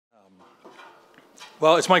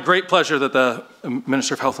Well, it's my great pleasure that the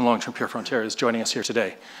Minister of Health and Long-Term Care for Ontario is joining us here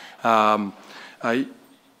today.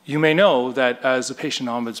 You may know that as a patient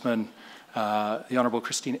ombudsman, the Honourable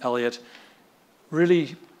Christine Elliott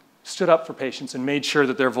really stood up for patients and made sure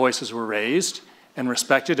that their voices were raised and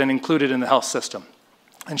respected and included in the health system.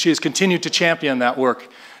 And she has continued to champion that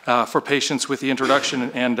work for patients with the introduction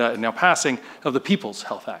and now passing of the People's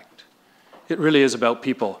Health Act. It really is about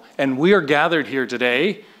people. And we are gathered here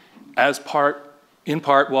today as in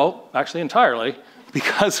part, well, actually entirely,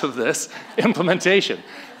 because of this implementation.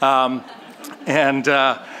 And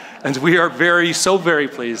we are so very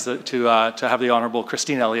pleased to have the Honourable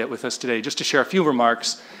Christine Elliott with us today, just to share a few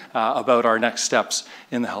remarks about our next steps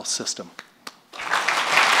in the health system.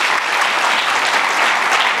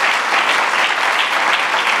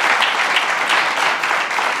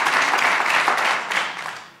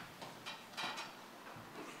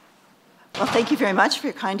 Well, thank you very much for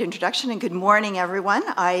your kind introduction, and good morning, everyone.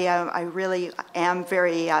 I really am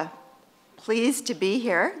very pleased to be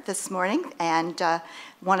here this morning, and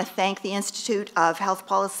want to thank the Institute of Health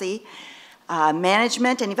Policy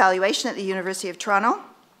Management and Evaluation at the University of Toronto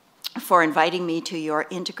for inviting me to your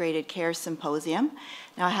Integrated Care Symposium.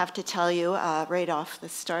 Now, I have to tell you right off the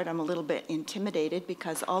start, I'm a little bit intimidated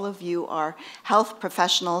because all of you are health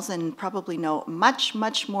professionals and probably know much,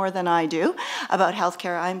 much more than I do about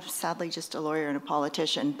healthcare. I'm sadly just a lawyer and a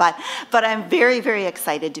politician, but I'm very, very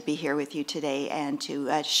excited to be here with you today and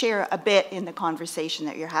to share a bit in the conversation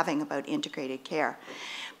that you're having about integrated care.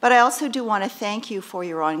 But I also do want to thank you for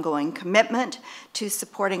your ongoing commitment to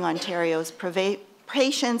supporting Ontario's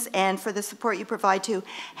patients and for the support you provide to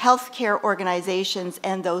healthcare organizations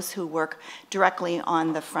and those who work directly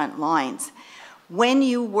on the front lines. When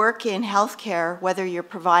you work in healthcare, whether you're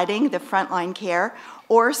providing the frontline care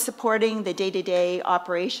or supporting the day-to-day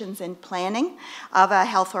operations and planning of a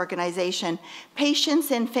health organization,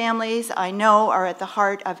 patients and families, I know, are at the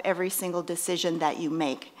heart of every single decision that you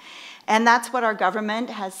make. And that's what our government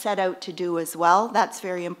has set out to do as well. That's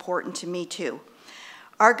very important to me too.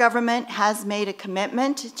 Our government has made a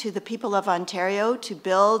commitment to the people of Ontario to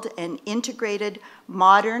build an integrated,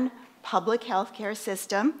 modern public health care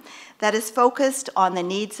system that is focused on the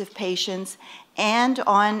needs of patients and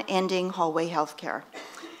on ending hallway health care.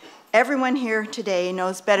 Everyone here today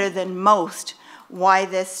knows better than most why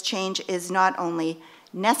this change is not only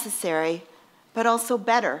necessary, but also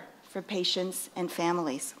better for patients and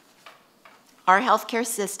families. Our healthcare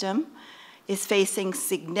system is facing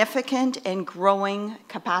significant and growing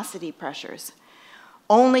capacity pressures.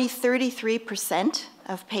 Only 33%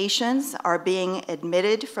 of patients are being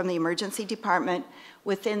admitted from the emergency department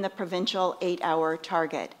within the provincial 8-hour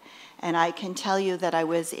target. And I can tell you that I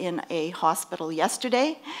was in a hospital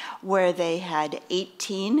yesterday where they had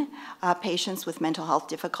 18 patients with mental health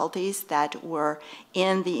difficulties that were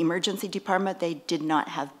in the emergency department. They did not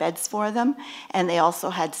have beds for them. And they also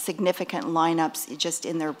had significant lineups just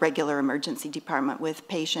in their regular emergency department with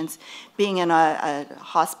patients being in a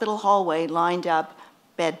hospital hallway lined up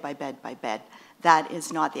bed by bed by bed. That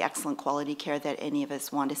is not the excellent quality care that any of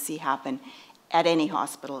us want to see happen at any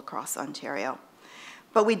hospital across Ontario.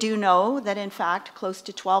 But we do know that, in fact, close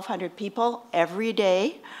to 1,200 people every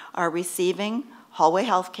day are receiving hallway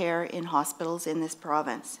health care in hospitals in this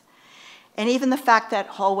province. And even the fact that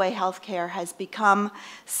hallway health care has become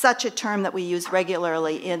such a term that we use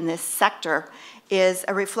regularly in this sector is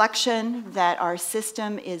a reflection that our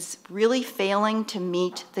system is really failing to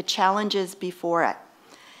meet the challenges before it.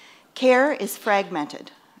 Care is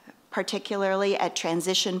fragmented, particularly at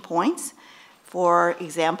transition points, for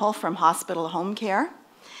example, from hospital home care.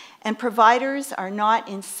 And providers are not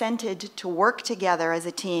incented to work together as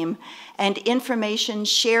a team, and information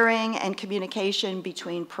sharing and communication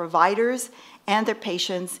between providers and their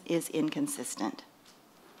patients is inconsistent.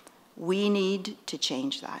 We need to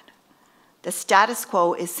change that. The status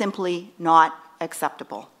quo is simply not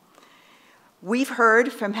acceptable. We've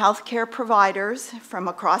heard from healthcare providers from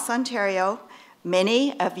across Ontario,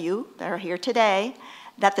 many of you that are here today,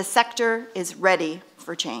 that the sector is ready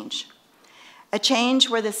for change. A change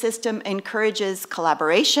where the system encourages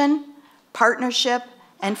collaboration, partnership,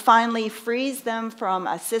 and finally frees them from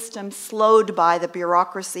a system slowed by the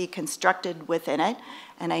bureaucracy constructed within it.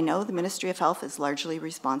 And I know the Ministry of Health is largely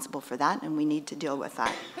responsible for that, and we need to deal with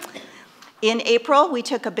that. In April, we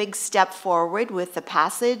took a big step forward with the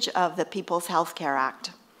passage of the People's Health Care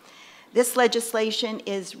Act. This legislation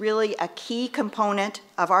is really a key component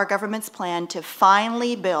of our government's plan to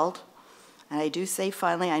finally build, and I do say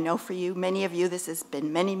finally, I know for you, many of you, this has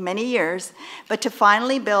been many, many years, but to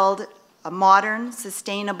finally build a modern,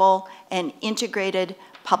 sustainable, and integrated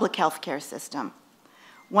public health care system.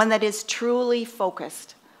 one that is truly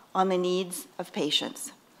focused on the needs of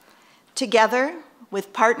patients. Together,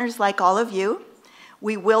 with partners like all of you,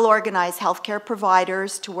 we will organize healthcare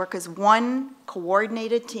providers to work as one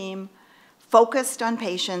coordinated team focused on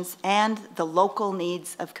patients and the local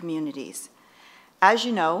needs of communities. As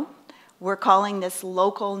you know, we're calling this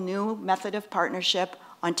local new method of partnership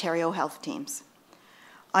Ontario Health Teams.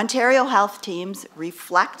 Ontario Health Teams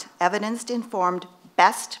reflect evidence-informed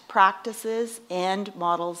best practices and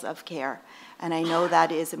models of care, and I know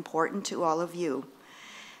that is important to all of you.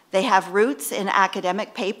 They have roots in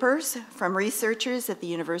academic papers from researchers at the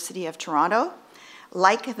University of Toronto,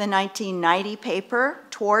 like the 1990 paper,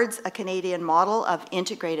 Towards a Canadian Model of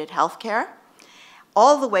Integrated Healthcare,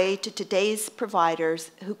 all the way to today's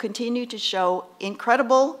providers who continue to show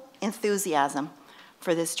incredible enthusiasm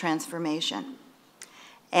for this transformation.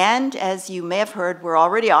 And as you may have heard, we're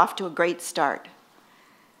already off to a great start.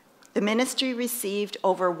 The ministry received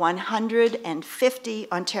over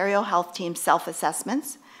 150 Ontario Health Team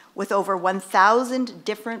self-assessments with over 1,000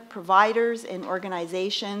 different providers and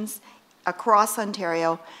organizations across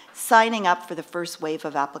Ontario signing up for the first wave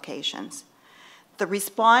of applications. The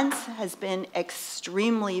response has been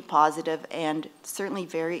extremely positive and certainly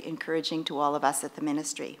very encouraging to all of us at the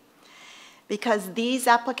ministry, because these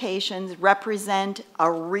applications represent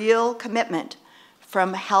a real commitment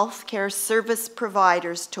from healthcare service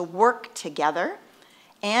providers to work together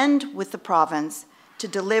and with the province to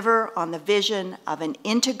deliver on the vision of an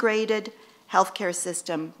integrated healthcare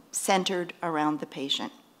system centered around the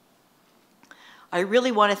patient. I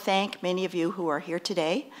really want to thank many of you who are here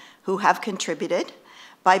today who have contributed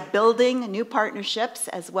by building new partnerships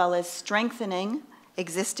as well as strengthening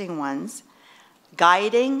existing ones,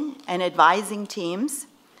 guiding and advising teams,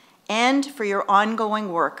 and for your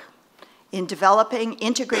ongoing work in developing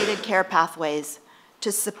integrated care pathways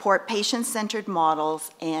to support patient-centered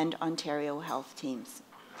models and Ontario Health Teams.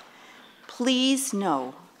 Please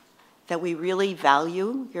know that we really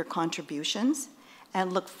value your contributions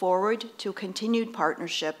and look forward to a continued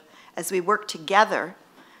partnership as we work together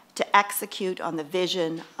to execute on the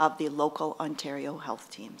vision of the local Ontario Health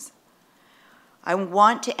Teams. I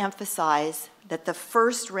want to emphasize that the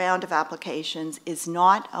first round of applications is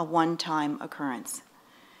not a one-time occurrence.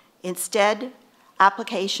 Instead,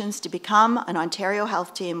 applications to become an Ontario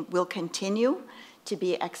Health Team will continue to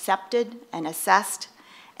be accepted and assessed,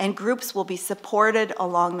 and groups will be supported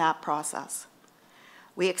along that process.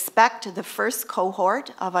 We expect the first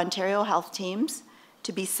cohort of Ontario Health Teams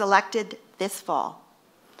to be selected this fall.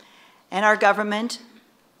 And our government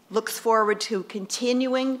looks forward to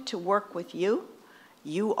continuing to work with you.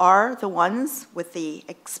 You are the ones with the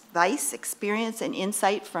advice, experience, and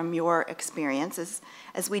insight from your experiences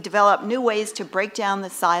as we develop new ways to break down the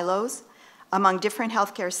silos among different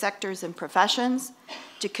healthcare sectors and professions,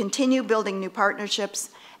 to continue building new partnerships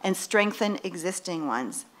and strengthen existing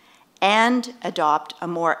ones, and adopt a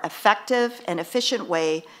more effective and efficient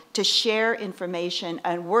way to share information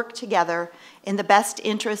and work together in the best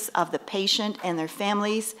interests of the patient and their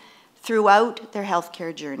families throughout their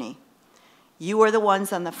healthcare journey. You are the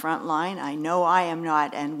ones on the front line. I know I am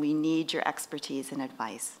not, and we need your expertise and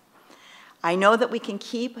advice. I know that we can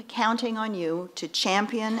keep counting on you to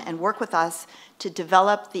champion and work with us to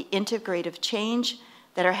develop the integrative change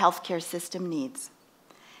that our healthcare system needs.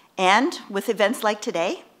 And with events like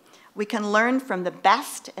today, we can learn from the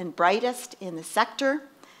best and brightest in the sector,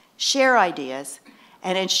 share ideas,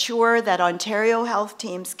 and ensure that Ontario Health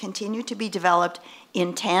Teams continue to be developed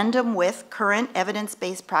in tandem with current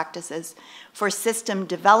evidence-based practices for system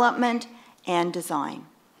development and design.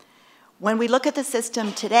 When we look at the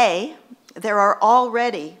system today, there are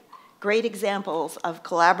already great examples of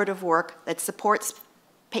collaborative work that supports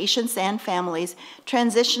patients and families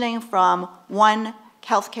transitioning from one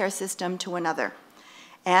healthcare system to another.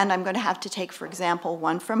 And I'm going to have to take, for example,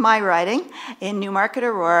 one from my riding in Newmarket,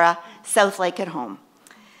 Aurora, South Lake at Home.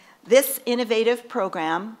 This innovative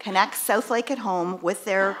program connects South Lake at Home with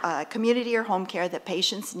their community or home care that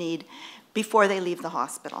patients need before they leave the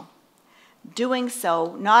hospital. Doing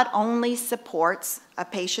so not only supports a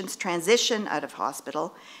patient's transition out of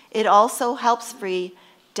hospital, it also helps free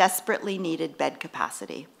desperately needed bed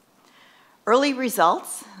capacity. Early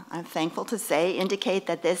results, I'm thankful to say, indicate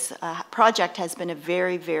that this project has been a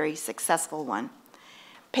very, very successful one.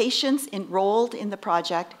 Patients enrolled in the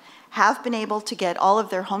project have been able to get all of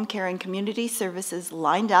their home care and community services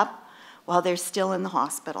lined up while they're still in the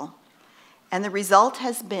hospital. And the result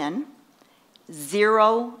has been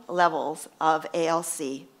 0 levels of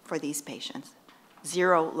ALC for these patients.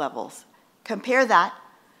 0 levels. Compare that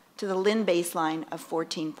to the LIN baseline of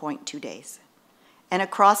 14.2 days. And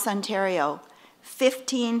across Ontario,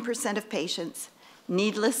 15% of patients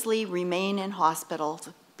needlessly remain in hospitals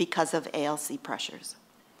because of ALC pressures.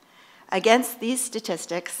 Against these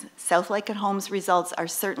statistics, South Lake at Home's results are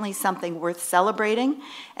certainly something worth celebrating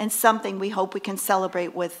and something we hope we can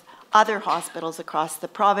celebrate with other hospitals across the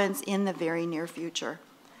province in the very near future.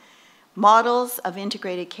 Models of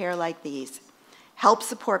integrated care like these help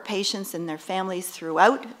support patients and their families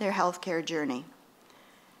throughout their healthcare journey.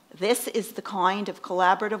 This is the kind of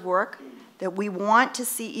collaborative work that we want to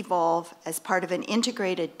see evolve as part of an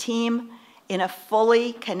integrated team in a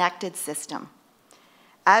fully connected system.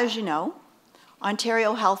 As you know,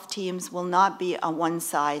 Ontario health teams will not be a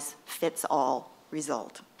one-size-fits-all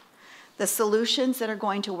result. The solutions that are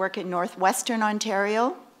going to work in Northwestern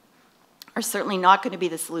Ontario are certainly not going to be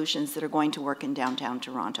the solutions that are going to work in downtown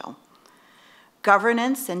Toronto.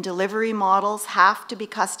 Governance and delivery models have to be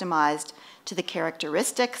customized to the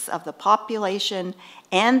characteristics of the population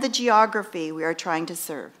and the geography we are trying to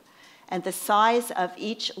serve. And the size of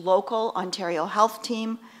each local Ontario health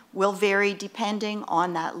team will vary depending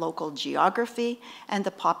on that local geography and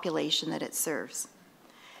the population that it serves.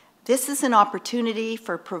 This is an opportunity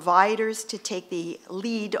for providers to take the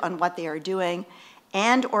lead on what they are doing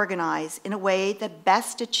and organize in a way that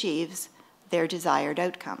best achieves their desired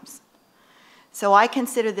outcomes. So I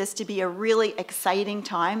consider this to be a really exciting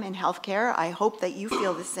time in healthcare. I hope that you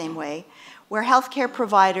feel the same way, where healthcare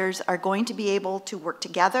providers are going to be able to work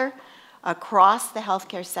together across the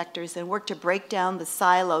healthcare sectors and work to break down the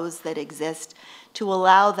silos that exist to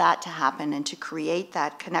allow that to happen and to create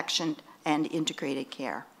that connection and integrated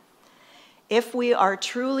care. If we are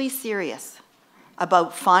truly serious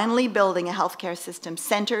about finally building a healthcare system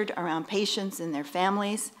centered around patients and their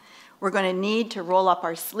families, we're going to need to roll up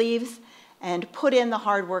our sleeves and put in the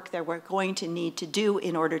hard work that we're going to need to do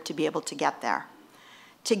in order to be able to get there.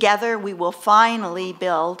 Together, we will finally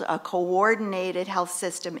build a coordinated health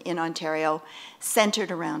system in Ontario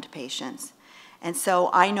centered around patients. And so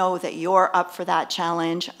I know that you're up for that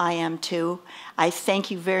challenge. I am too. I thank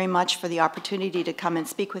you very much for the opportunity to come and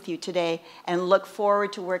speak with you today and look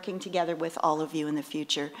forward to working together with all of you in the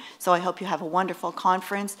future. So I hope you have a wonderful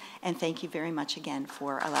conference, and thank you very much again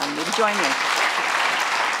for allowing me to join you.